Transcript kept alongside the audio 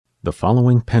The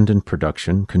following pendant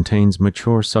production contains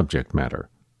mature subject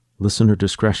matter. Listener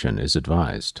discretion is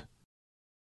advised.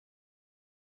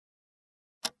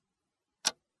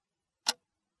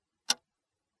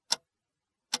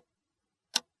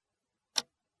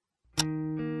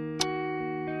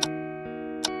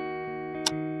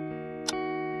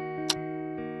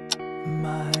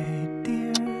 My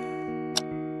dear,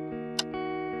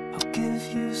 I'll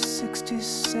give you 60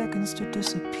 seconds to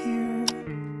disappear.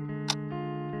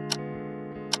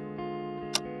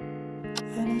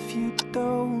 And if you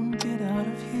don't get out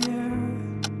of here,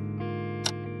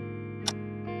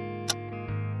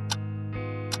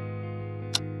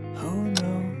 who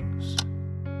knows?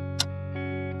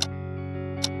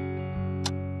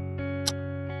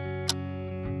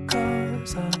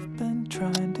 'Cause I've been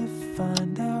trying to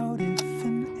find out if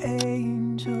an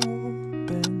angel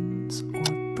bends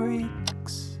or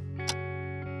breaks.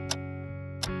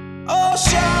 Oh,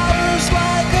 showers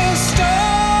like a stone.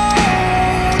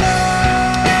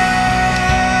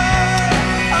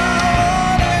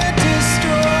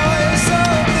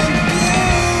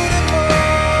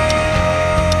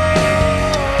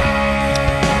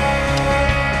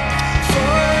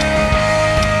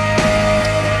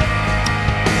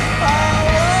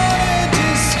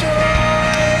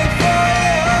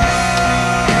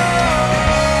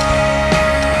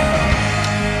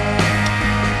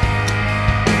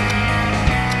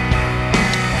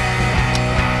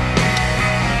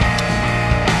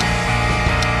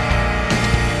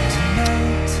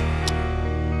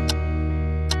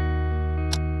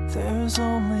 There's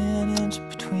only an inch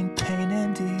between pain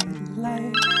and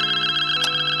delight.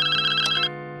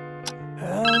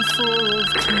 I'm full of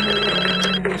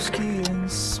Canadian whiskey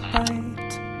and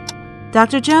spite.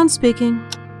 Dr. Jones speaking.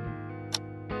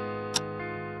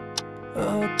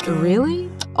 Okay. Really?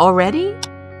 Already?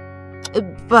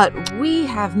 But we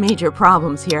have major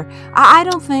problems here. I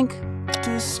don't think...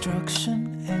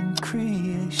 Destruction and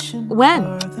creation When?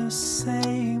 are the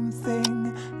same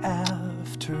thing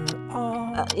after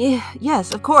all.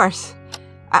 Yes, of course.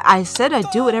 I said I'd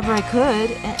do whatever I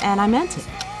could, and I meant it.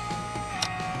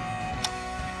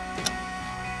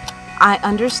 I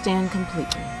understand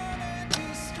completely.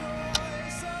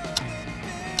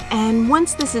 And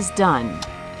once this is done,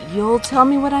 you'll tell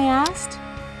me what I asked?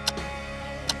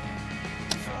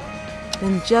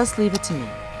 Then just leave it to me.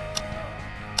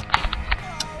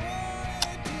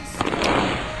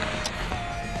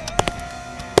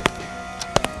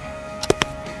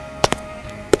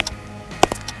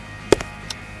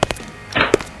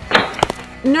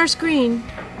 Nurse Green,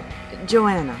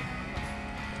 Joanna.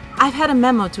 I've had a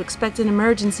memo to expect an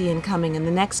emergency incoming in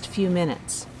the next few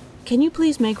minutes. Can you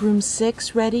please make room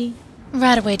 6 ready?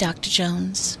 Right away, Dr.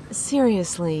 Jones.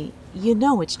 Seriously, you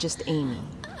know it's just Amy.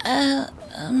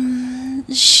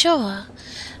 Sure.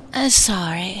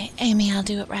 Sorry, Amy, I'll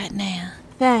do it right now.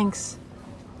 Thanks.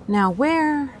 Now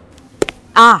where?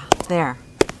 Ah, there.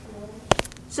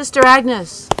 Sister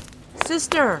Agnes.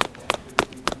 Sister.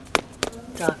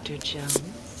 Dr. Jones,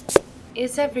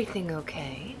 is everything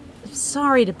okay?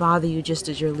 Sorry to bother you just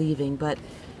as you're leaving, but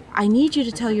I need you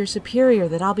to tell your superior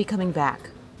that I'll be coming back.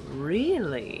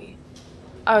 Really?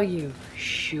 Are you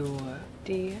sure,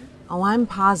 dear? Oh, I'm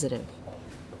positive.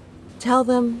 Tell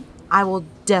them I will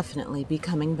definitely be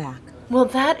coming back. Well,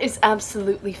 that is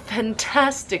absolutely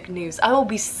fantastic news. I will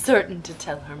be certain to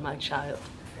tell her, my child.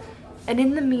 And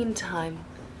in the meantime,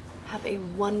 have a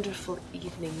wonderful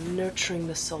evening nurturing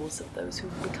the souls of those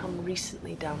who've become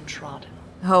recently downtrodden.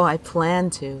 Oh, I plan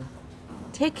to.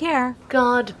 Take care.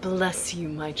 God bless you,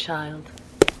 my child.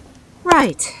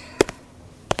 Right.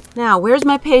 Now, where's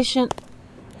my patient?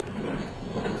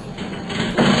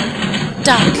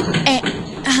 Doc,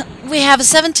 we have a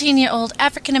 17-year-old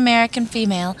African-American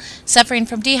female suffering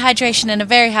from dehydration and a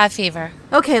very high fever.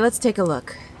 Okay, let's take a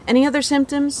look. Any other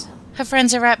symptoms? Her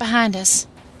friends are right behind us.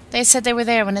 They said they were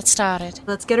there when it started.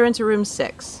 Let's get her into room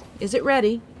 6. Is it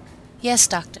ready? Yes,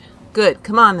 doctor. Good,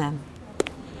 come on then.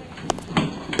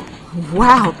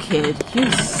 Wow, kid,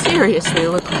 you seriously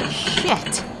look like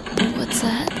shit. What's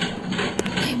that?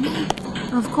 Amy?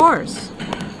 Of course.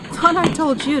 Thought I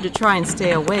told you to try and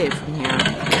stay away from here.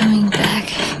 Coming back.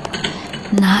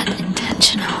 Not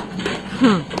intentional.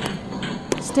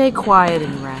 Stay quiet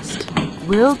and rest.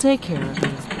 We'll take care of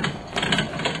you.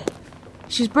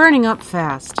 She's burning up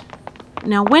fast.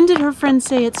 Now, when did her friend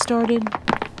say it started?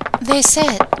 They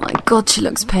said... My God, she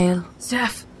looks pale.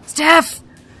 Steph!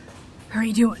 How are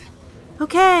you doing?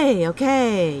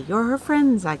 Okay. You're her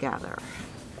friends, I gather.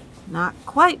 Not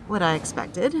quite what I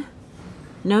expected.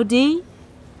 No D?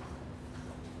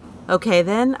 Okay,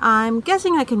 then I'm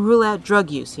guessing I can rule out drug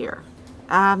use here.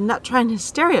 I'm not trying to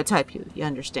stereotype you, you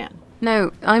understand?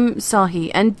 No, I'm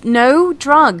Sahi, and no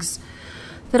drugs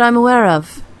that I'm aware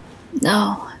of.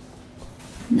 No.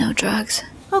 No drugs.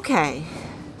 Okay,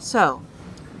 so,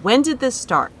 when did this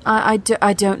start? I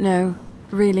don't know,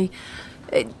 really.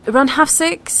 Around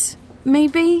 6:30,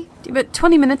 maybe? About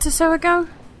 20 minutes or so ago?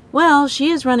 Well, she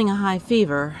is running a high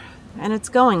fever, and it's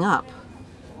going up.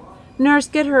 Nurse,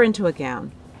 get her into a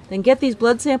gown. Then get these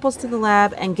blood samples to the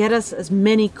lab and get us as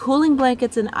many cooling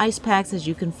blankets and ice packs as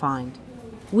you can find.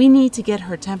 We need to get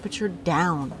her temperature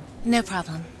down. No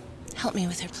problem. Help me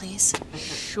with her, please.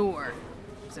 Sure.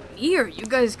 Is it me or you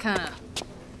guys kinda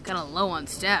low on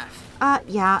staff?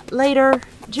 Yeah, later.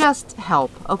 Just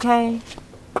help, okay?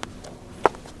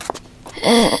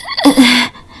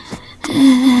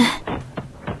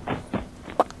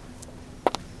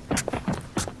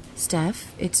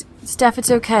 Steph,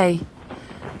 it's okay.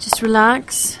 Just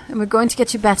relax, and we're going to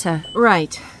get you better.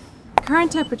 Right.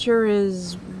 Current temperature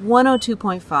is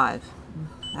 102.5.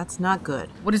 That's not good.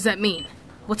 What does that mean?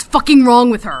 What's fucking wrong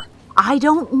with her? I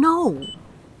don't know.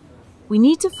 We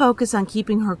need to focus on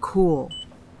keeping her cool.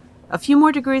 A few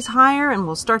more degrees higher and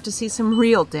we'll start to see some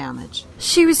real damage.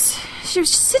 She was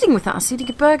just sitting with us eating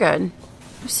a burger, and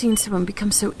I've seen someone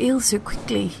become so ill so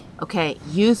quickly. Okay,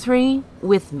 you three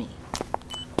with me.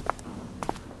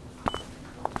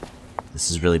 This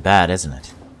is really bad, isn't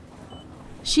it?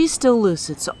 She's still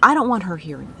lucid, so I don't want her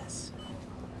hearing this.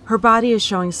 Her body is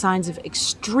showing signs of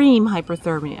extreme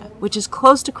hyperthermia, which is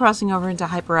close to crossing over into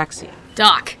hyperexia.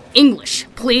 Doc, English,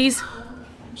 please.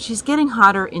 She's getting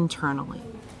hotter internally.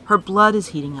 Her blood is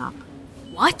heating up.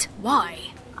 What? Why?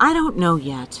 I don't know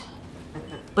yet.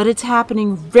 But it's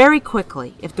happening very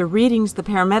quickly if the readings the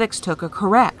paramedics took are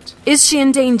correct. Is she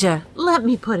in danger? Let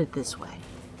me put it this way.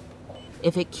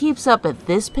 If it keeps up at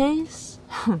this pace,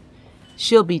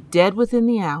 she'll be dead within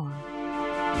the hour.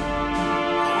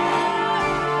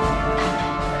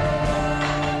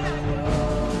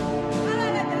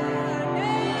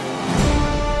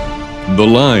 The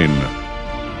Line.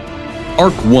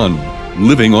 Arc 1,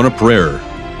 Living on a Prayer.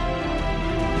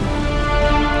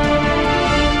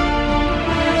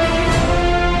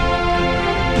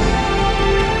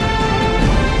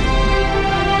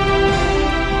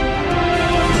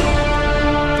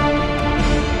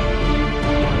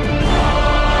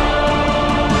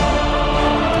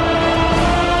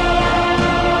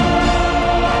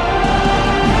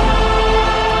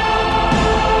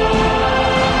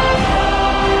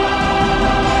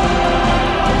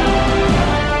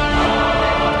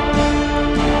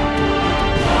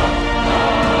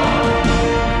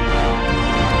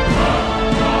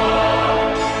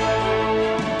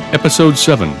 Episode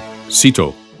 7,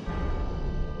 Cito.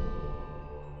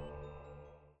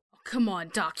 Come on,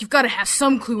 Doc. You've got to have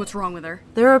some clue what's wrong with her.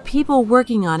 There are people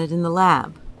working on it in the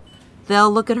lab.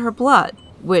 They'll look at her blood,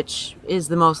 which is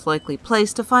the most likely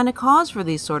place to find a cause for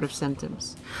these sort of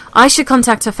symptoms. I should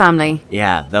contact her family.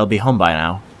 Yeah, they'll be home by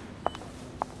now.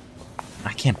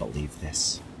 I can't believe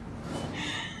this.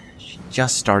 She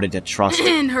just started to trust...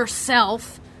 In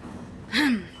herself.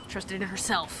 Trusted in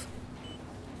herself.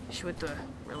 She went through a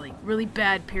really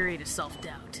bad period of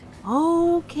self-doubt.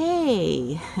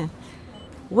 Okay.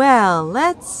 Well,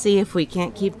 let's see if we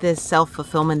can't keep this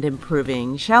self-fulfillment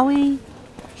improving, shall we?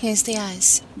 Here's the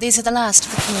ice. These are the last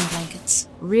of the cooling blankets.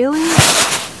 Really?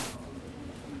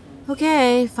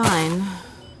 Okay, fine.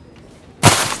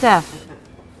 Steph,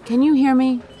 can you hear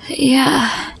me?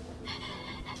 Yeah.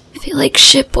 I feel like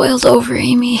shit boiled over,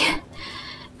 Amy.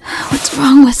 What's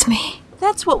wrong with me?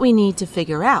 That's what we need to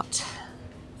figure out.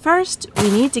 First,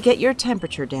 we need to get your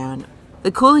temperature down.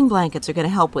 The cooling blankets are going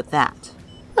to help with that.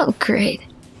 Oh, great.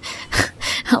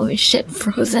 I'll be shit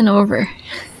frozen over.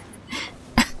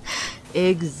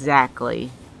 Exactly.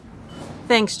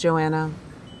 Thanks, Joanna.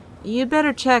 You'd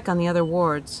better check on the other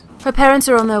wards. Her parents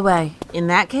are on their way. In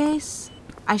that case,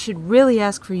 I should really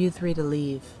ask for you three to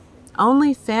leave.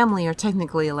 Only family are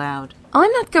technically allowed.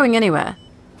 I'm not going anywhere.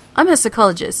 I'm her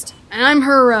psychologist. And I'm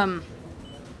her,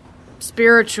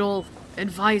 spiritual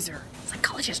advisor.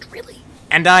 Psychologist, really?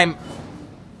 And I'm...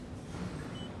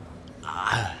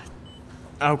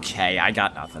 okay, I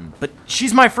got nothing. But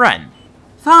she's my friend.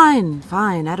 Fine,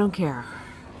 I don't care.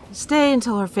 Stay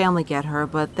until her family get her,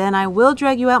 but then I will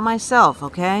drag you out myself,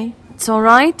 okay? It's all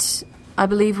right. I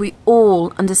believe we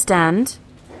all understand.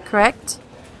 Correct?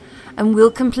 And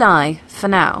we'll comply for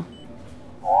now.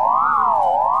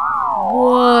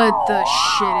 What the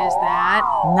shit is that?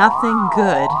 Nothing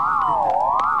good.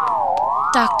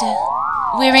 Doctor,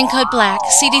 we're in code black.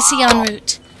 CDC en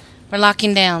route. We're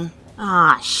locking down.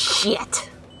 Ah, shit.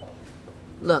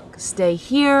 Look, stay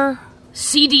here.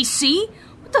 CDC?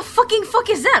 What What the fucking fuck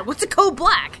is that? What's a code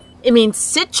black? It means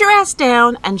sit your ass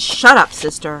down and shut up,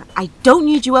 sister. I don't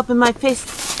need you up in my face.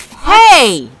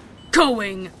 Hey!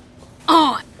 Going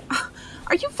on.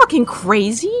 Are you fucking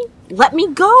crazy? Let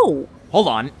me go. Hold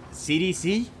on.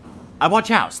 CDC? I watch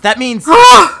house. That means...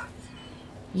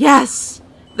 Yes,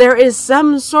 there is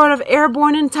some sort of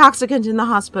airborne intoxicant in the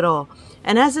hospital.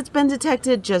 And as it's been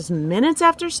detected just minutes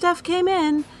after Steph came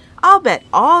in, I'll bet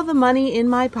all the money in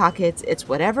my pockets it's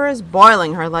whatever is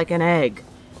boiling her like an egg.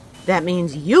 That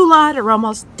means you lot are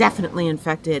almost definitely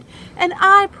infected, and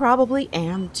I probably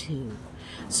am too.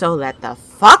 So let the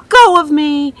fuck go of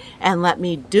me and let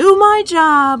me do my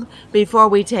job before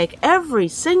we take every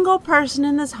single person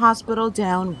in this hospital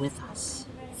down with us.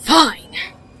 Fine.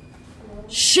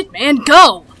 Shit, man,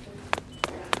 go!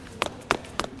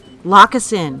 Lock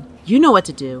us in. You know what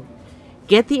to do.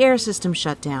 Get the air system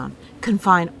shut down.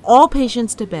 Confine all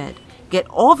patients to bed. Get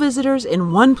all visitors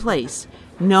in one place.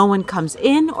 No one comes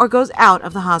in or goes out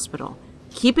of the hospital.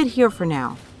 Keep it here for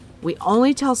now. We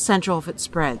only tell Central if it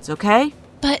spreads, okay?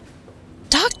 But,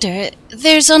 Doctor,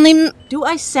 there's only... Do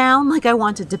I sound like I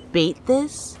want to debate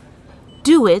this?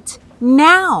 Do it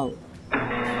now!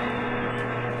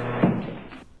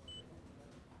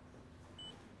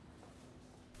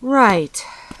 Right.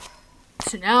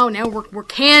 So now we're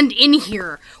canned in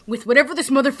here with whatever this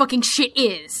motherfucking shit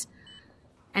is.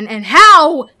 And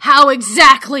how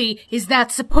exactly is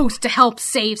that supposed to help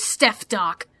save Steph,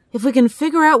 Doc? If we can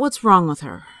figure out what's wrong with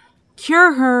her,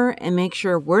 cure her, and make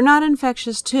sure we're not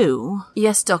infectious too.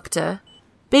 Yes, Doctor.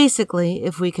 Basically,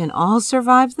 if we can all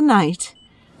survive the night,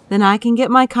 then I can get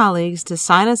my colleagues to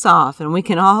sign us off and we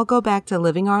can all go back to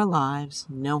living our lives,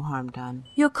 no harm done.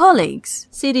 Your colleagues?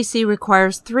 CDC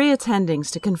requires 3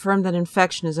 attendings to confirm that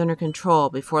infection is under control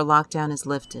before lockdown is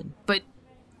lifted. But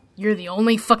you're the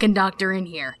only fucking doctor in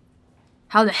here.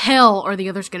 How the hell are the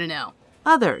others gonna know?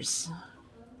 Others?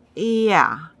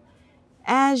 Yeah.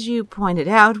 As you pointed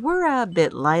out, we're a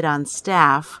bit light on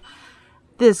staff.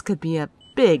 This could be a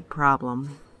big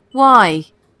problem. Why?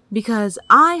 Because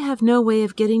I have no way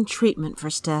of getting treatment for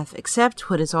Steph except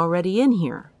what is already in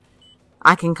here.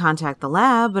 I can contact the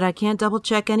lab, but I can't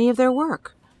double-check any of their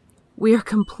work. We are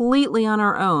completely on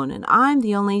our own, and I'm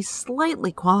the only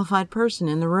slightly qualified person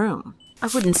in the room. I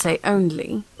wouldn't say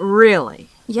only. Really?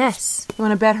 Yes. You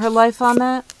want to bet her life on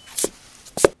that?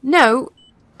 No.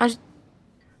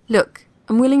 Look,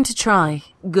 I'm willing to try.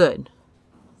 Good.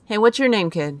 Hey, what's your name,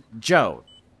 kid? Joe.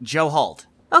 Joe Holt.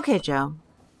 Okay, Joe.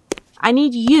 I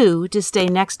need you to stay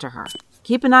next to her.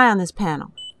 Keep an eye on this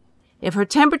panel. If her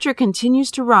temperature continues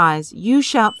to rise, you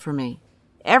shout for me.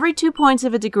 Every 2 points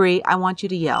of a degree, I want you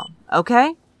to yell,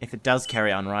 okay? If it does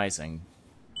carry on rising,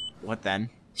 what then?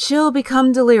 She'll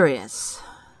become delirious.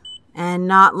 And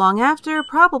not long after,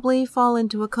 probably fall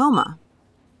into a coma.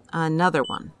 Another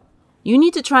one. You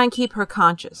need to try and keep her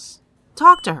conscious.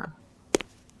 Talk to her.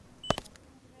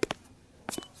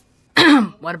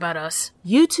 What about us?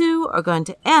 You two are going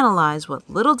to analyze what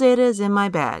little data is in my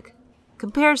bag.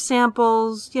 Compare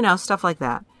samples, stuff like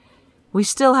that. We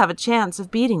still have a chance of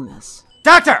beating this.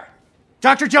 Doctor!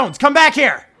 Dr. Jones, come back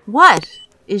here! What?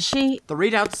 Is she... The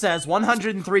readout says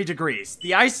 103 degrees.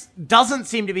 The ice doesn't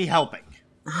seem to be helping.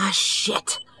 Ah,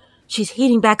 shit. She's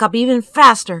heating back up even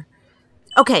faster.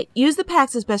 Okay, use the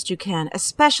packs as best you can,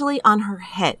 especially on her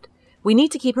head. We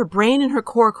need to keep her brain and her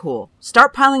core cool.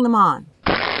 Start piling them on.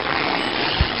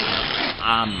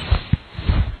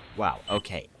 Wow,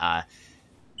 okay,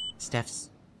 Steph's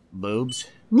boobs?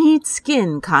 Need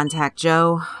skin contact,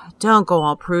 Joe. Don't go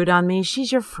all prude on me.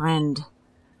 She's your friend.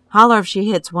 Holler if she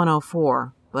hits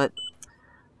 104, but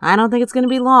I don't think it's going to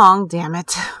be long, damn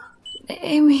it.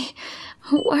 Amy,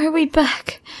 why are we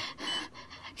back?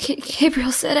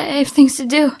 Gabriel said I have things to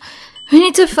do. We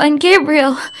need to find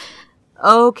Gabriel.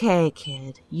 Okay,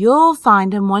 kid. You'll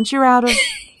find him once you're out of...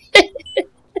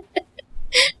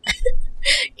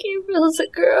 Gabriel's a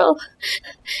girl.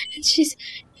 And she's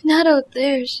not out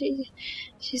there.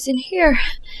 She's in here.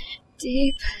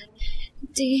 Deep,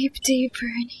 deeper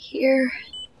in here.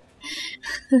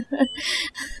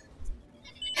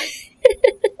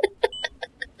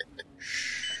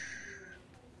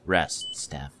 Rest,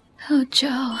 Steph. Oh,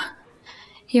 Joe.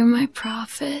 You're my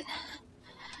prophet.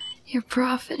 You're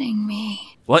profiting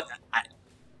me. What?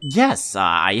 Yes,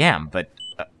 I am, but...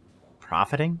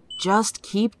 profiting? Just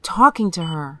keep talking to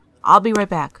her. I'll be right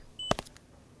back.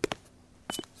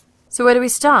 So where do we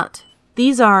start?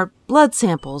 These are blood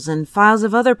samples and files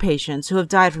of other patients who have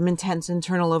died from intense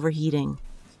internal overheating.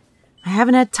 I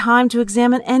haven't had time to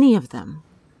examine any of them.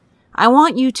 I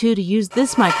want you two to use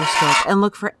this microscope and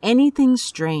look for anything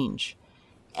strange.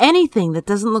 Anything that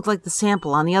doesn't look like the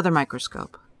sample on the other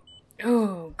microscope.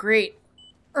 Oh, great.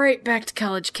 Alright, back to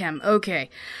college chem. Okay.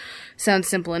 Sounds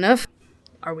simple enough.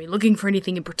 Are we looking for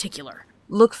anything in particular?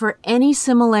 Look for any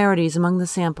similarities among the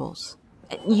samples.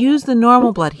 Use the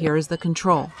normal blood here as the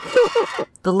control.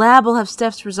 The lab will have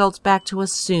Steph's results back to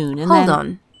us soon, and Hold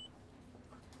on.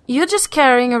 You're just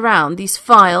carrying around these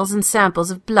files and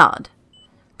samples of blood.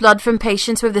 Blood from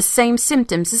patients with the same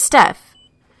symptoms as Steph.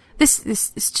 This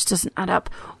just doesn't add up.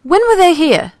 When were they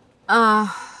here?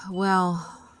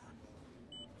 Well...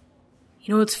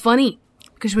 You know, it's funny,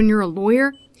 because when you're a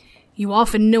lawyer, you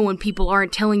often know when people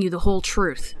aren't telling you the whole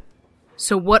truth.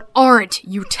 So what aren't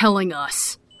you telling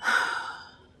us?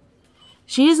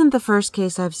 She isn't the first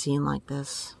case I've seen like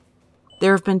this.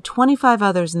 There have been 25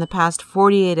 others in the past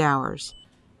 48 hours,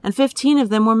 and 15 of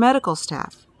them were medical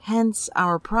staff, hence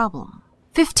our problem.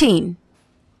 15?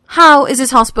 How is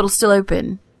this hospital still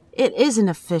open? It isn't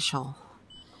official.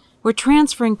 We're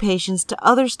transferring patients to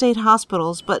other state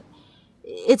hospitals, but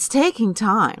it's taking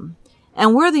time,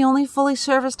 and we're the only fully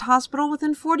serviced hospital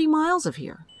within 40 miles of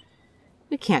here.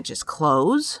 We can't just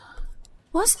close.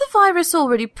 Was the virus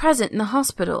already present in the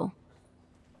hospital?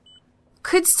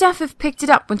 Could Steph have picked it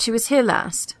up when she was here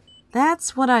last?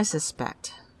 That's what I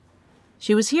suspect.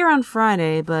 She was here on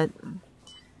Friday, but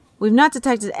we've not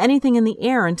detected anything in the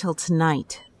air until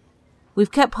tonight.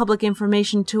 We've kept public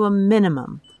information to a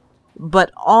minimum,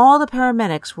 but all the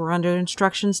paramedics were under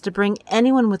instructions to bring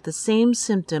anyone with the same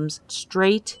symptoms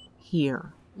straight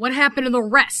here. What happened to the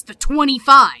rest, the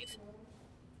 25?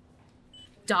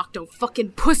 Doc, don't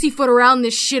fucking pussyfoot around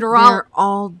this shit or They're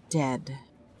all dead.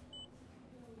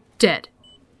 Dead?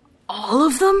 All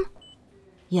of them?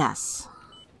 Yes.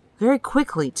 Very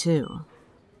quickly, too.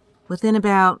 Within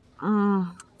about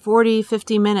 40,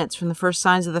 50 minutes from the first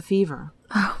signs of the fever.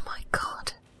 Oh my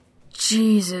god.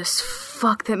 Jesus,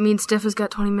 fuck, that means Steph has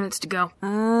got 20 minutes to go.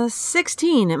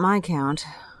 16 at my count.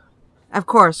 Of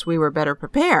course, we were better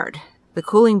prepared. The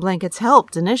cooling blankets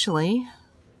helped initially.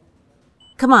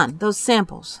 Come on, those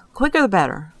samples. Quicker the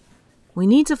better. We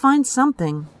need to find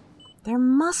something. There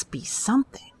must be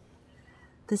something.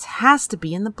 This has to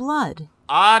be in the blood.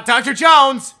 Dr.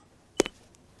 Jones!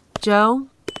 Joe?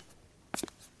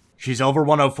 She's over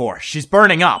 104. She's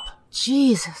burning up.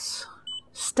 Jesus.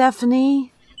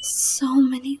 Stephanie? So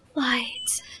many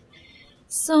lights.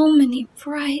 So many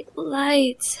bright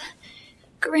lights.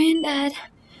 Granddad,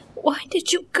 why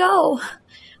did you go?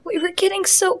 We were getting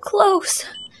so close.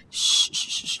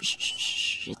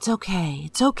 Shh. It's okay.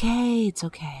 It's okay. It's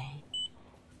okay.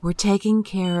 We're taking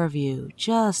care of you.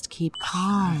 Just keep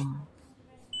calm.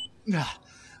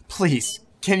 Please,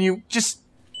 can you just,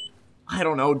 I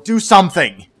don't know, do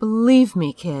something? Believe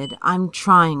me, kid, I'm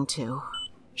trying to.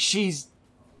 She's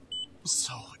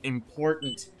so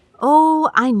important. Oh,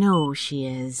 I know she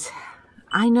is.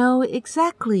 I know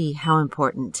exactly how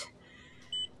important.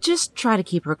 Just try to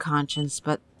keep her conscious,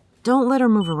 but don't let her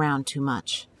move around too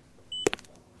much.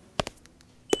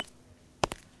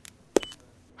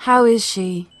 How is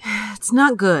she? It's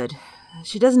not good.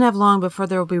 She doesn't have long before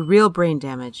there will be real brain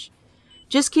damage.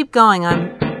 Just keep going,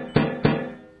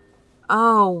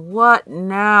 Oh, what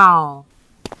now?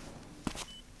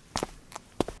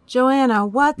 Joanna,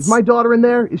 what's... Is my daughter in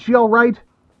there? Is she all right?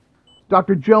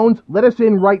 Dr. Jones, let us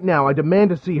in right now. I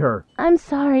demand to see her. I'm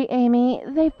sorry, Amy.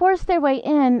 They forced their way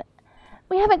in.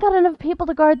 We haven't got enough people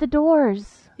to guard the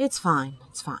doors. It's fine.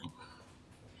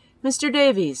 Mr.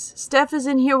 Davies, Steph is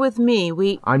in here with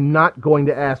me. I'm not going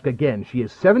to ask again. She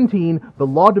is 17. The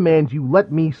law demands you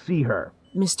let me see her.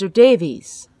 Mr.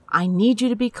 Davies, I need you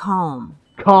to be calm.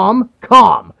 Calm.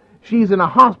 She's in a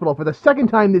hospital for the second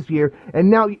time this year, and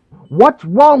now... What's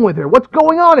wrong with her? What's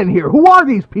going on in here? Who are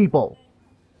these people?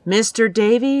 Mr.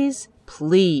 Davies,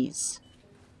 please.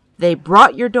 They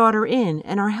brought your daughter in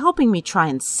and are helping me try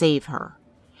and save her.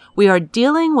 We are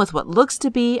dealing with what looks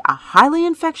to be a highly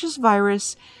infectious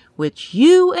virus, which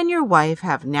you and your wife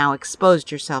have now exposed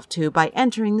yourself to by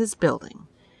entering this building.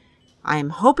 I am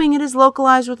hoping it is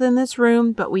localized within this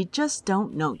room, but we just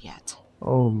don't know yet.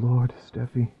 Oh, Lord,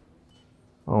 Steffi.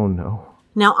 Oh, no.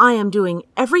 Now, I am doing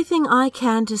everything I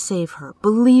can to save her,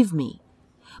 believe me.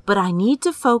 But I need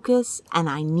to focus and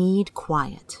I need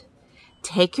quiet.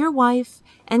 Take your wife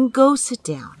and go sit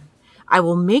down. I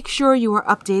will make sure you are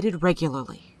updated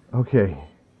regularly. Okay.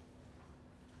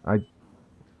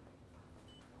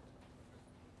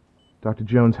 Dr.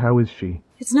 Jones, how is she?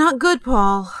 It's not good,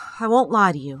 Paul. I won't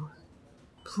lie to you.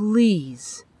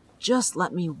 Please, just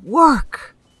let me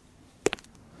work.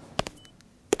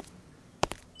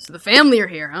 So the family are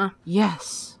here, huh?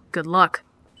 Yes. Good luck.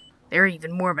 They're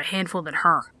even more of a handful than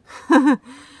her.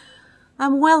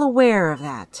 I'm well aware of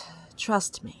that.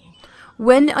 Trust me.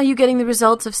 When are you getting the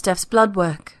results of Steph's blood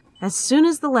work? As soon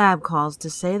as the lab calls to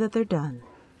say that they're done.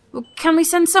 Well, can we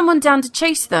send someone down to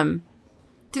chase them?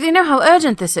 Do they know how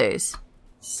urgent this is?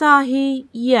 Sahi,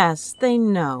 yes, they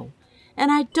know.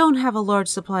 And I don't have a large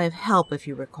supply of help, if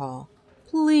you recall.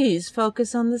 Please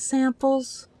focus on the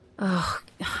samples. Ugh.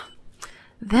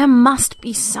 There must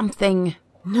be something.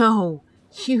 No,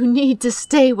 you need to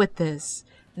stay with this.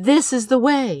 This is the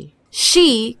way.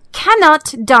 She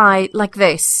cannot die like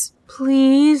this.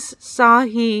 Please,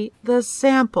 Sahi, the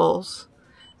samples.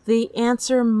 The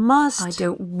answer must... I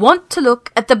don't want to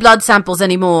look at the blood samples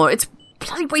anymore. It's a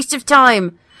bloody waste of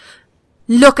time.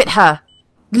 Look at her.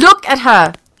 Look at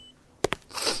her.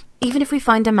 Even if we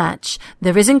find a match,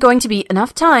 there isn't going to be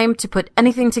enough time to put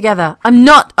anything together. I'm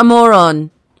not a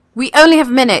moron. We only have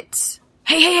minutes.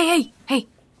 Hey,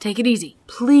 take it easy.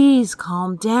 Please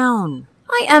calm down.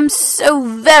 I am so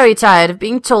very tired of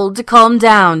being told to calm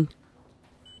down.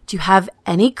 Do you have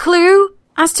any clue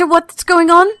as to what's going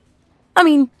on? I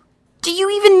mean, do you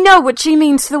even know what she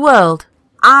means to the world?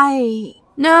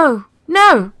 No.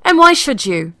 And why should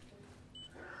you?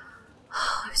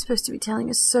 I was supposed to be telling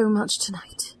us so much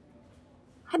tonight.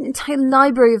 I had an entire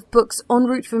library of books en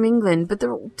route from England, but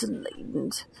they're all delayed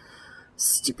and...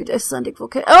 Stupid Icelandic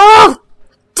volcano... Oh!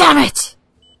 Damn it!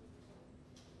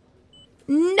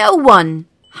 No one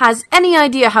has any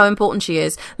idea how important she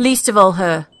is, least of all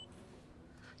her.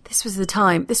 This was the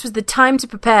time. This was the time to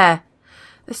prepare.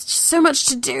 There's just so much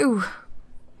to do.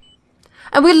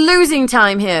 And we're losing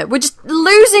time here. We're just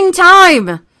losing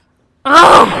time!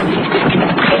 Oh!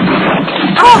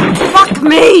 Oh, fuck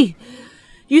me!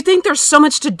 You think there's so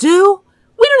much to do?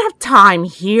 We don't have time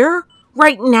here.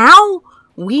 Right now,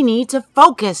 we need to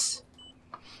focus.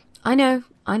 I know.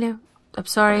 I'm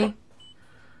sorry.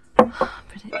 I'm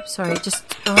sorry, just...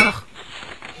 Ugh.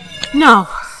 No,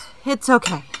 it's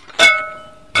okay.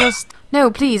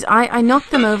 No, please, I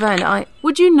knocked them over and I...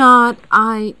 Would you not?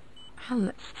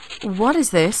 Hello. What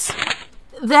is this?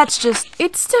 That's just...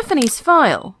 It's Stephanie's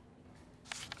file.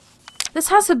 This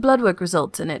has her blood work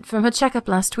results in it from her checkup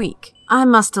last week. I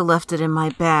must have left it in my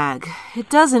bag. It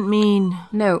doesn't mean...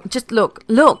 No, just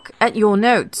look at your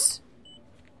notes.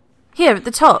 Here, at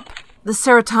the top. The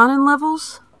serotonin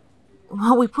levels?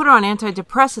 Well, we put her on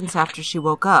antidepressants after she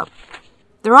woke up.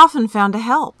 They're often found to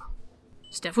help.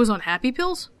 Steph was on happy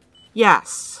pills?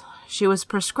 Yes. She was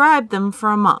prescribed them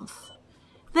for a month.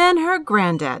 Then her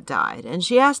granddad died, and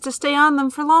she asked to stay on them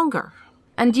for longer.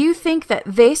 And do you think that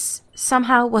this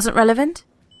somehow wasn't relevant?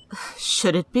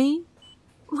 Should it be?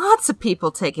 Lots of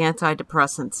people take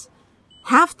antidepressants.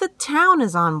 Half the town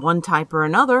is on one type or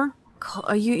another. God,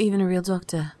 are you even a real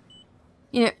doctor?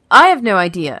 You know, I have no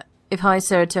idea if high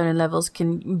serotonin levels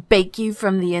can bake you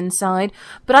from the inside,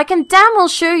 but I can damn well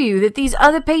show you that these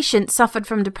other patients suffered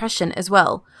from depression as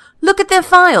well. Look at their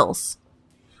files.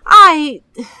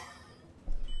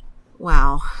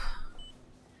 Wow.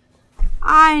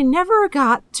 I never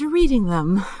got to reading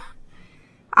them.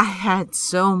 I had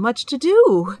so much to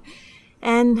do.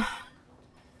 And...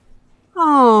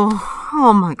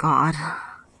 Oh my God.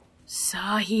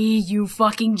 Sahi, you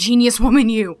fucking genius woman,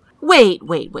 you. Wait.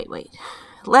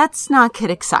 Let's not get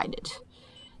excited.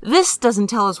 This doesn't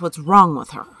tell us what's wrong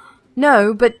with her.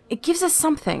 No, but it gives us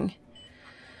something.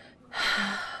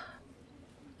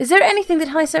 Is there anything that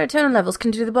high serotonin levels can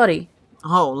do to the body?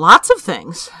 Oh, lots of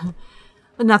things.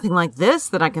 But nothing like this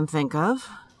that I can think of.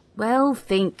 Well,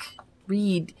 think.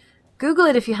 Read. Google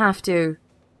it if you have to.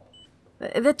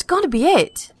 That's gotta be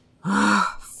it.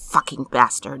 Fucking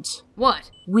bastards. What?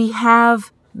 We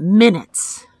have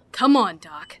minutes. Come on,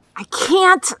 Doc. I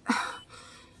can't...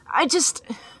 I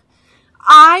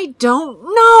don't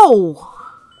know.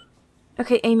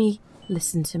 Okay, Amy,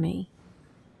 listen to me.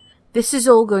 This is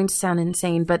all going to sound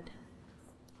insane, but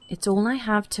it's all I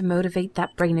have to motivate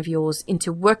that brain of yours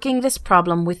into working this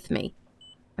problem with me.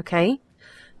 Okay?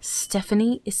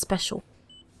 Stephanie is special.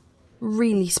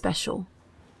 Really special.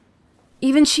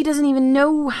 Even she doesn't even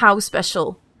know how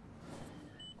special.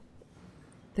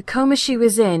 The coma she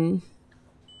was in,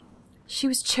 she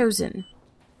was chosen.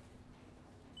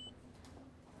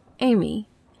 Amy,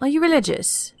 are you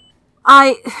religious?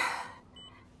 I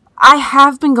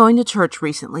have been going to church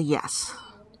recently, yes.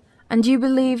 And you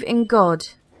believe in God?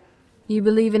 You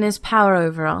believe in His power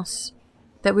over us?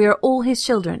 That we are all His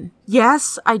children?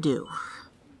 Yes, I do.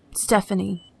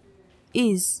 Stephanie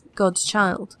is God's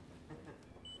child.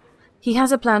 He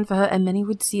has a plan for her, and many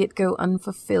would see it go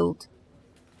unfulfilled.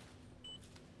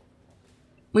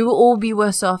 We will all be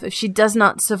worse off if she does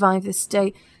not survive this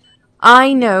day.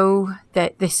 I know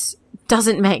that this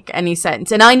doesn't make any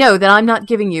sense, and I know that I'm not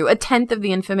giving you 1/10 of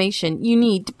the information you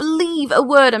need to believe a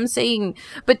word I'm saying,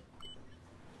 but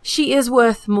she is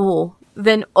worth more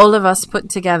than all of us put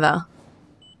together.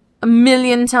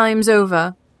 1,000,000 times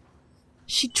over.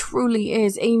 She truly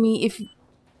is, Amy.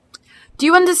 Do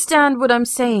you understand what I'm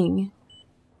saying?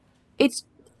 It's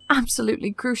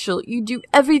absolutely crucial. You do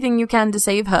everything you can to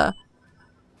save her.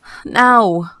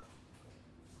 Now.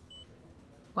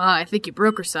 Wow, I think you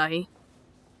broke her, Sahi.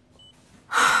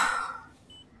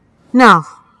 No,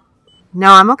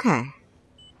 I'm okay.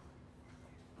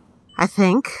 I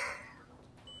think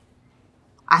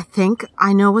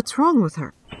I know what's wrong with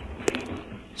her.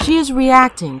 She is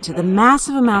reacting to the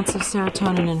massive amounts of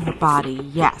serotonin in her body,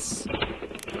 yes.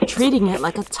 Treating it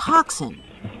like a toxin.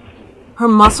 Her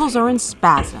muscles are in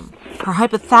spasm. Her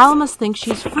hypothalamus thinks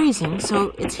she's freezing,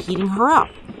 so it's heating her up.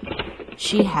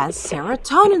 She has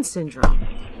serotonin syndrome.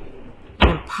 An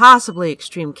impossibly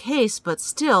extreme case, but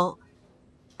still,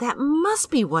 that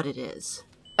must be what it is.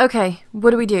 Okay,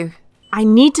 what do we do? I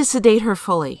need to sedate her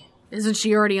fully. Isn't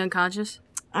she already unconscious?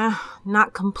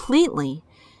 Not completely.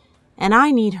 And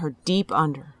I need her deep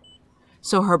under.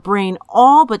 So her brain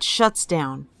all but shuts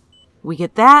down. We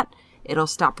get that, it'll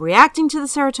stop reacting to the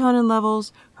serotonin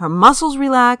levels, her muscles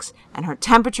relax, and her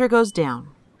temperature goes down.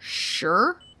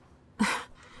 Sure?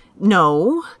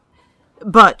 No.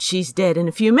 But she's dead in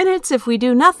a few minutes if we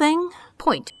do nothing.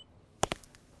 Point.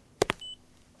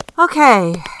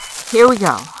 Okay, here we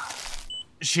go.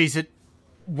 She's at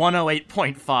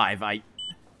 108.5.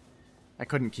 I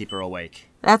couldn't keep her awake.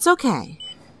 That's okay.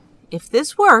 If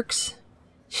this works,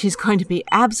 she's going to be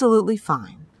absolutely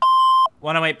fine.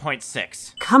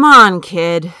 108.6. Come on,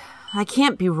 kid. I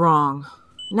can't be wrong.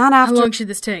 Not after... How long should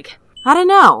this take? I don't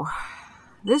know.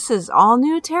 This is all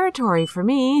new territory for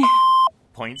me.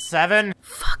 0.7.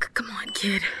 Fuck, come on,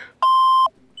 kid.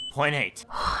 0.8.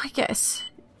 I guess.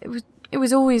 It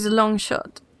was always a long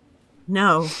shot.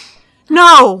 No.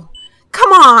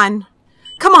 Come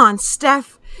on,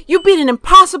 Steph. You beat an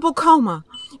impossible coma.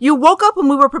 You woke up and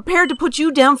we were prepared to put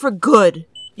you down for good.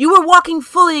 You were walking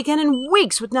fully again in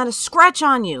weeks with not a scratch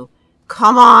on you.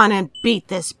 Come on and beat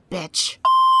this bitch.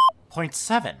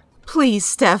 0.7. Please,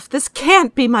 Steph, this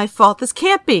can't be my fault. This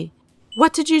can't be.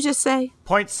 What did you just say?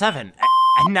 0.7.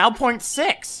 And now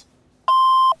 0.6.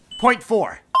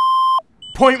 0.4.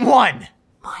 0.1.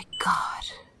 My God.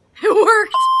 It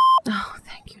worked! Oh,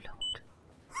 thank you, Lord.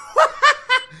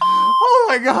 Oh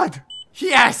my God.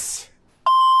 Yes!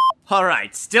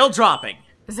 Alright, still dropping.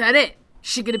 Is that it? Is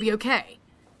she gonna be okay?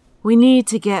 We need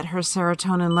to get her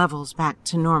serotonin levels back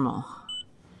to normal.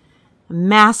 A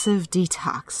massive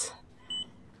detox.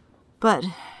 But,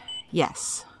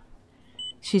 yes,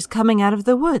 she's coming out of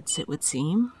the woods, it would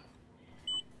seem.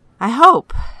 I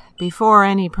hope, before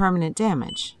any permanent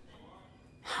damage.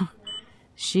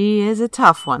 She is a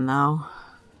tough one, though.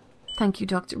 Thank you,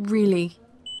 Doctor. Really.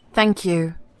 Thank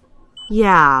you.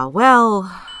 Yeah,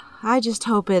 well, I just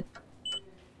hope it...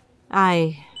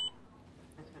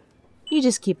 You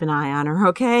just keep an eye on her,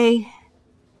 okay?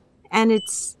 And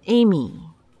it's Amy.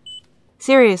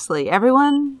 Seriously,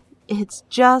 everyone, it's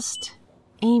just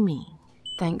Amy.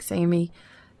 Thanks, Amy.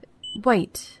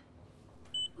 Wait.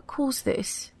 What caused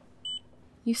this?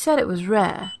 You said it was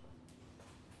rare.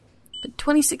 But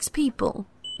 26 people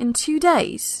in 2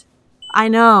 days? I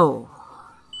know.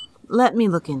 Let me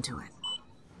look into it.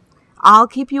 I'll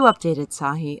keep you updated,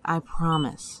 Sahi, I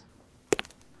promise.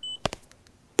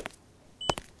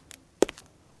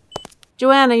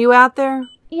 Joanna, you out there?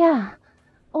 Yeah.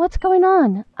 What's going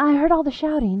on? I heard all the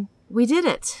shouting. We did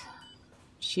it.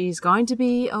 She's going to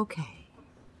be okay.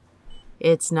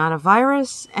 It's not a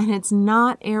virus, and it's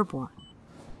not airborne.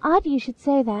 Odd you should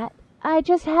say that. I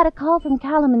just had a call from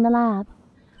Callum in the lab.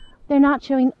 They're not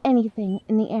showing anything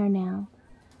in the air now.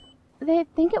 They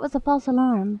think it was a false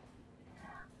alarm.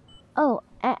 Oh,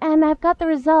 and I've got the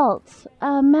results.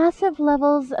 Massive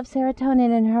levels of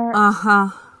serotonin in her... Uh-huh.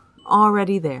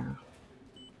 Already there.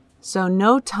 So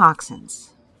no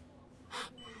toxins.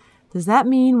 Does that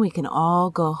mean we can all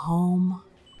go home?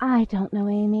 I don't know,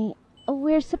 Amy.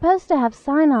 We're supposed to have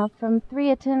sign-off from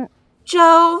 3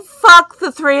 Joe, fuck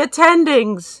the 3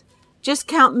 attendings! Just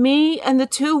count me and the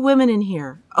 2 women in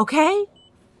here, okay?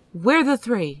 We're the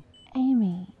 3.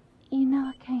 Amy, you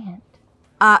know I can't.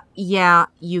 Yeah,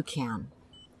 you can.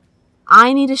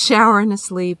 I need a shower and a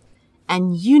sleep,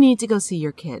 and you need to go see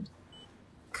your kid.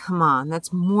 Come on,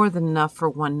 that's more than enough for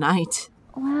one night.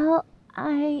 Well,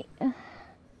 I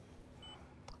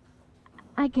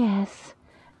guess.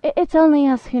 It's only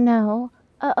us who know,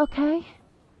 okay?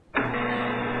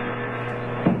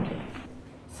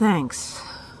 Thanks.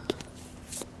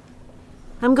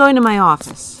 I'm going to my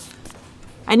office.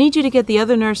 I need you to get the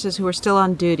other nurses who are still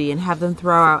on duty and have them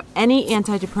throw out any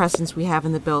antidepressants we have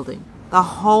in the building. The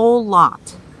whole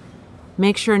lot.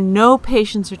 Make sure no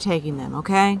patients are taking them,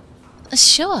 okay?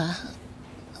 Sure.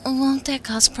 Won't that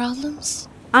cause problems?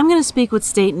 I'm going to speak with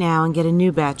State now and get a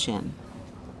new batch in.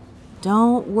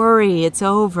 Don't worry, it's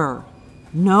over.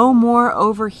 No more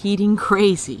overheating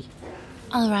crazy.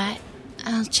 All right.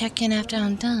 I'll check in after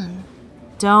I'm done.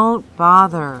 Don't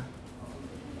bother.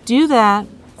 Do that,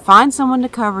 find someone to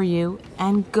cover you,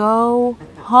 and go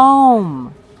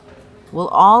home. We'll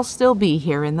all still be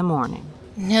here in the morning.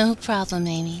 No problem,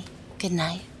 Amy. Good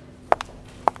night.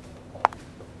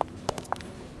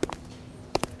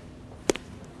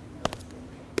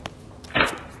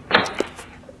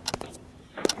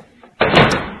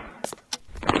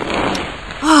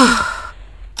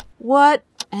 What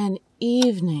an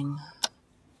evening.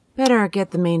 Better get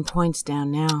the main points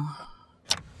down now.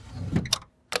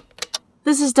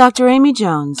 This is Dr. Amy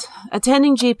Jones,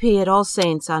 attending GP at All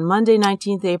Saints on Monday,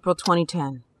 19th April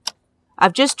 2010.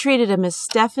 I've just treated a Miss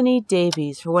Stephanie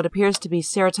Davies for what appears to be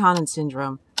serotonin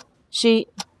syndrome. Fuck.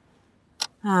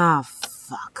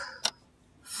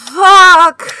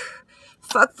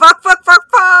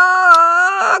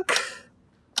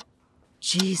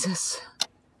 Jesus.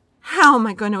 How am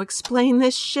I going to explain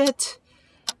this shit?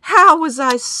 How was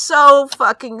I so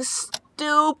fucking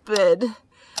stupid?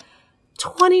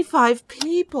 25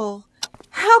 people.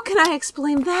 How can I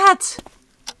explain that?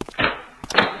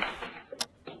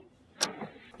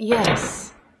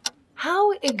 Yes.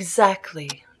 How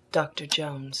exactly, Dr.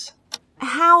 Jones?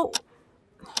 How?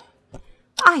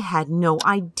 I had no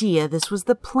idea this was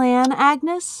the plan,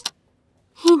 Agnes.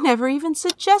 He never even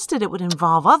suggested it would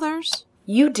involve others.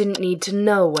 You didn't need to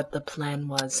know what the plan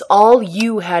was. All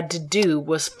you had to do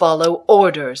was follow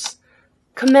orders.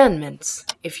 Commandments,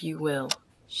 if you will.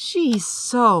 She's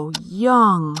so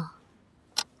young.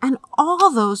 And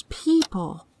all those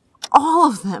people, all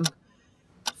of them,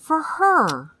 for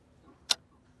her.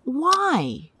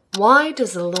 Why? Why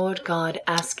does the Lord God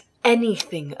ask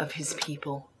anything of his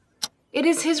people? It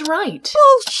is his right.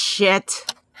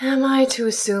 Bullshit. Am I to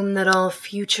assume that all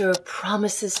future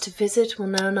promises to visit will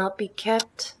now not be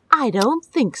kept? I don't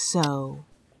think so.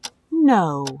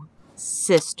 No,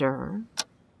 sister.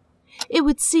 It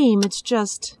would seem it's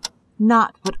just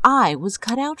not what I was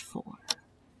cut out for.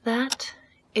 That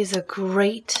is a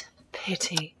great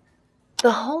pity.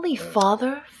 The Holy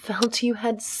Father felt you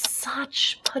had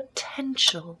such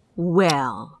potential.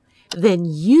 Well, then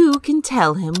you can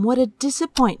tell him what a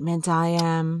disappointment I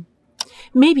am.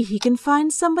 Maybe he can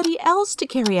find somebody else to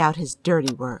carry out his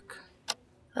dirty work.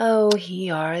 Oh,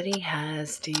 he already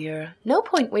has, dear. No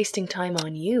point wasting time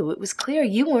on you. It was clear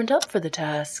you weren't up for the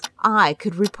task. I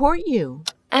could report you.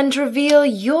 And reveal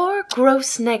your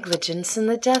gross negligence in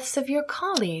the deaths of your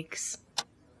colleagues.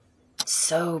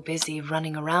 So busy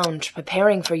running around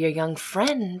preparing for your young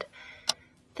friend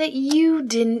that you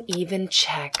didn't even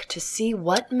check to see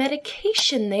what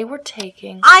medication they were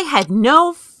taking. I had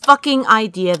no fucking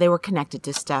idea they were connected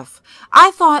to Steph.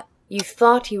 I thought... You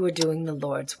thought you were doing the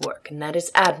Lord's work, and that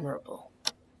is admirable.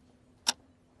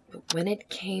 But when it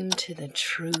came to the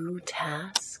true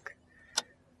task,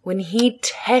 when he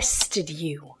tested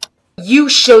you, you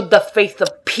showed the faith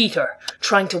of Peter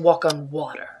trying to walk on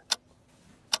water,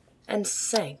 and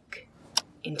sank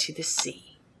into the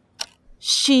sea.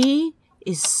 She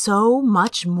is so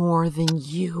much more than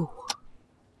you.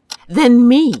 Than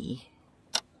me.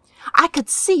 I could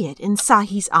see it in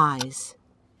Sahi's eyes.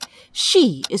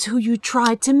 She is who you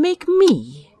tried to make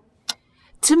me.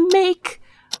 To make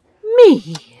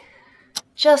me.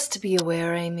 Just to be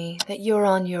aware, Amy, that you're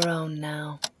on your own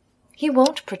now. He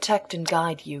won't protect and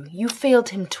guide you. You failed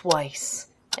him twice,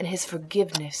 and his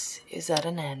forgiveness is at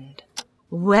an end.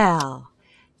 Well,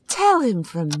 tell him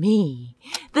from me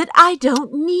that I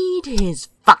don't need his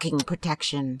fucking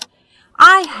protection.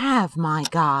 I have my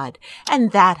God,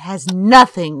 and that has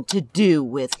nothing to do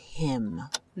with him.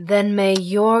 Then may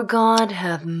your God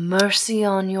have mercy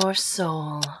on your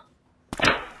soul.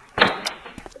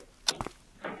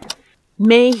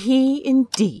 May he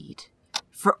indeed,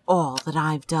 for all that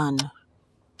I've done.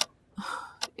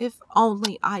 If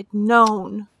only I'd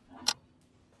known.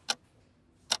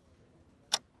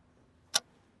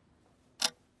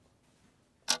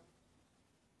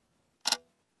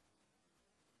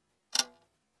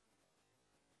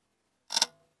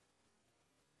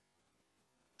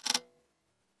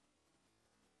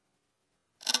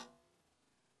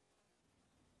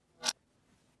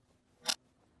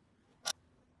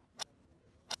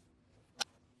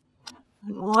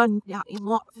 One day,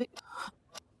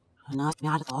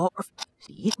 not of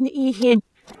eating.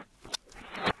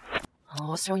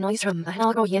 Oh, so nice from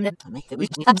I'll go in and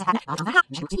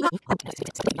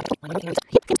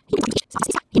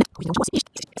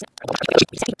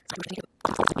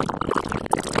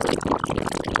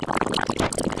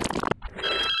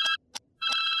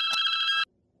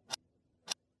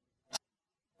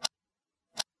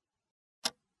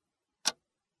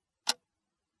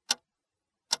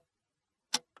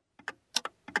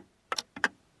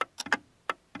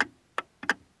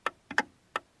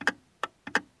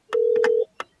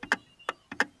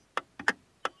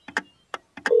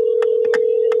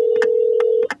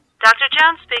Dr.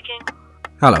 Jones speaking.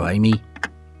 Hello, Amy.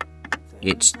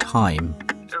 It's time.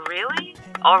 Really?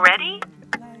 Already?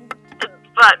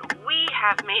 But we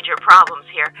have major problems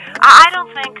here. I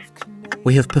don't think...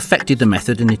 We have perfected the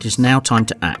method and it is now time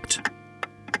to act.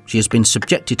 She has been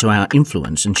subjected to our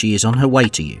influence and she is on her way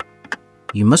to you.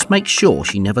 You must make sure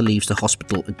she never leaves the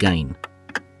hospital again.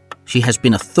 She has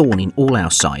been a thorn in all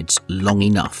our sides long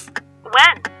enough.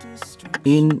 When?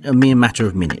 In a mere matter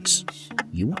of minutes.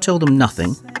 You will tell them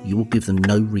nothing, you will give them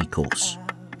no recourse.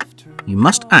 You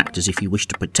must act as if you wish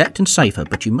to protect and save her,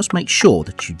 but you must make sure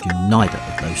that you do neither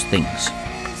of those things.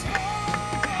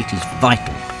 It is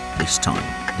vital this time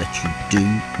that you do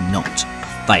not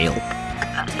fail.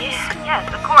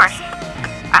 Yes, of course.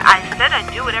 I said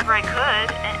I'd do whatever I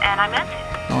could, and I meant it.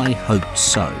 I hope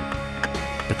so,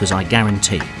 because I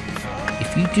guarantee,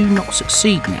 if you do not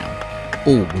succeed now,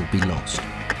 all will be lost.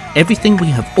 Everything we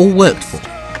have all worked for.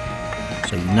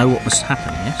 So you know what must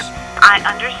happen, yes? I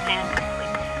understand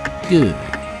completely. Good.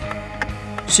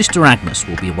 Sister Agnes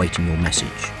will be awaiting your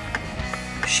message.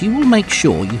 She will make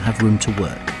sure you have room to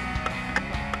work.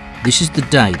 This is the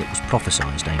day that was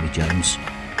prophesied, Amy Jones.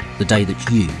 The day that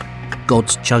you,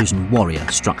 God's chosen warrior,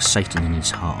 struck Satan in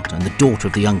his heart, and the daughter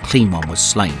of the unclean one was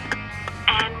slain.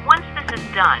 And once this is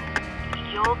done,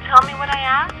 you'll tell me what I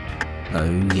asked? Oh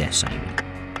yes, Amy.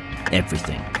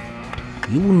 Everything.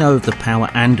 You will know of the power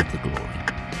and of the glory.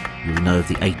 You will know of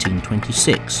the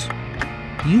 1826.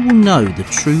 You will know the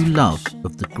true love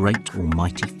of the great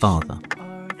Almighty Father.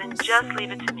 Then just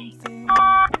leave it to me.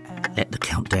 Let the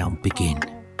countdown begin.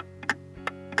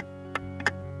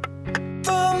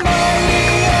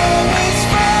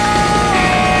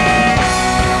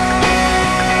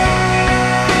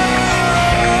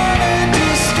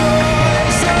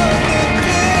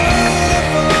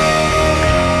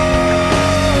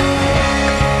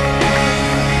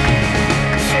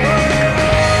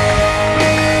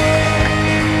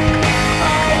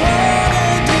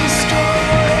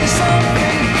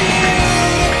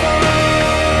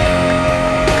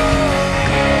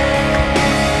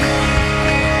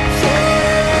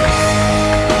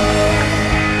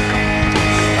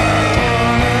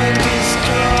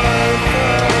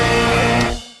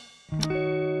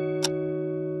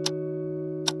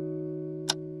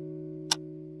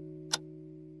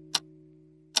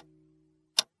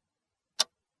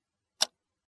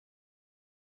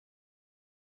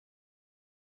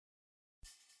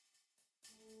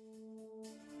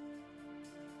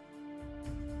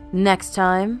 Next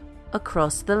time,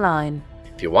 Across the Line.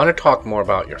 If you want to talk more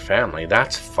about your family,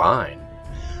 that's fine.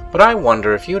 But I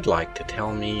wonder if you'd like to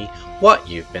tell me what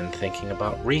you've been thinking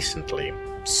about recently.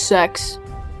 Sex.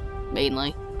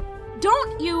 Mainly.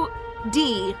 Don't you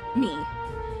D me.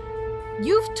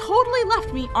 You've totally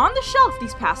left me on the shelf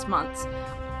these past months.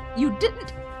 You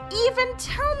didn't even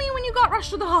tell me when you got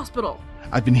rushed to the hospital.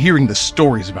 I've been hearing the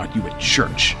stories about you at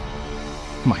church.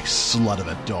 My slut of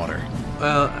a daughter.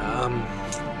 Well,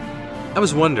 I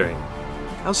was wondering,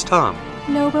 how's Tom?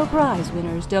 Nobel Prize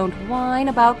winners don't whine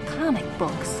about comic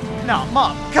books. No,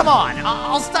 Mom, come on.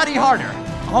 I'll study harder.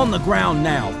 On the ground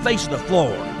now, face the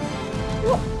floor.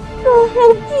 What do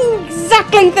you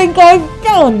exactly think I've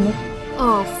done?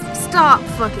 Oh, stop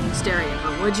fucking staring at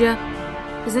her, would ya?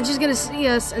 Because then she's gonna see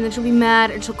us, and then she'll be mad,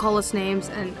 and she'll call us names,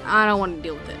 and I don't want to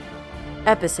deal with it.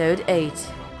 Episode 8.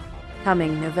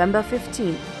 Coming November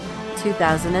 15th,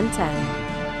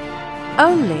 2010.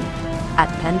 Only at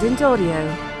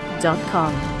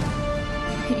pendantaudio.com.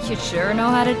 You sure know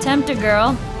how to tempt a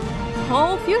girl.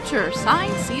 Whole future,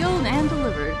 signed, sealed, and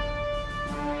delivered.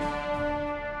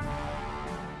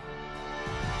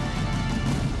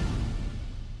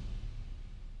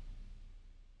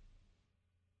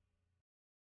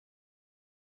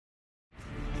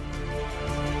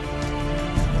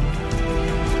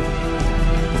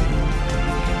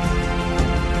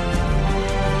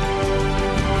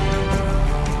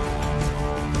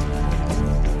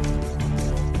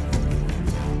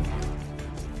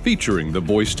 Featuring the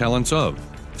voice talents of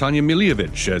Tanya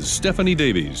Milievich as Stephanie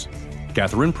Davies,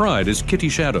 Catherine Pride as Kitty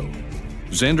Shadow,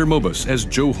 Xander Mobus as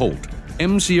Joe Holt,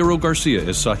 M. Sierra Garcia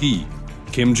as Sahi,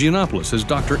 Kim Giannopoulos as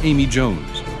Dr. Amy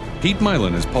Jones, Pete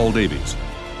Milan as Paul Davies,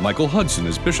 Michael Hudson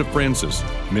as Bishop Francis,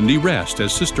 Mindy Rast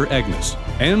as Sister Agnes,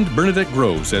 and Bernadette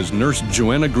Groves as Nurse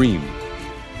Joanna Green.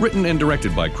 Written and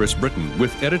directed by Chris Britton,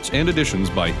 with edits and additions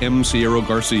by M. Sierra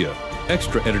Garcia.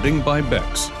 Extra editing by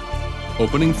Bex.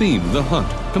 Opening theme, The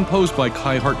Hunt, composed by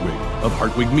Kai Hartwig of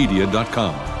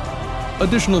HartwigMedia.com.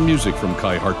 Additional music from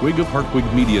Kai Hartwig of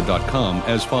HartwigMedia.com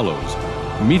as follows.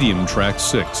 Medium Track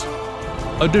 6.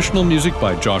 Additional music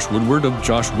by Josh Woodward of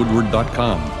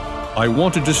JoshWoodward.com. I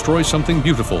Want to Destroy Something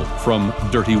Beautiful from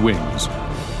Dirty Wings.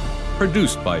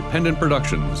 Produced by Pendant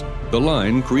Productions. The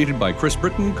line created by Chris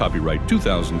Britton, copyright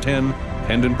 2010,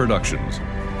 Pendant Productions.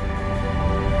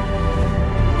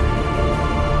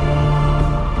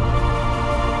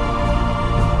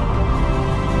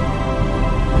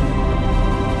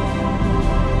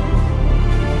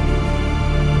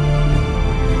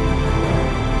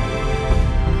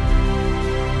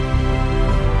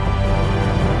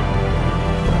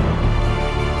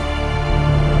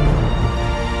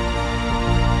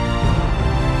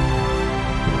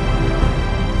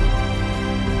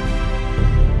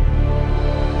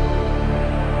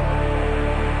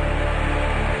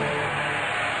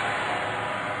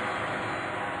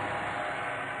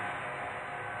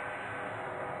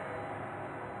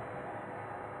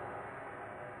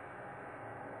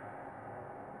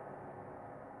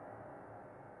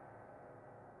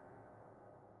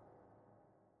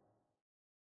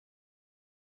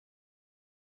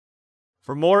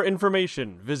 For more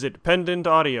information, visit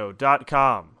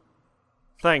pendantaudio.com.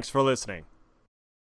 Thanks for listening.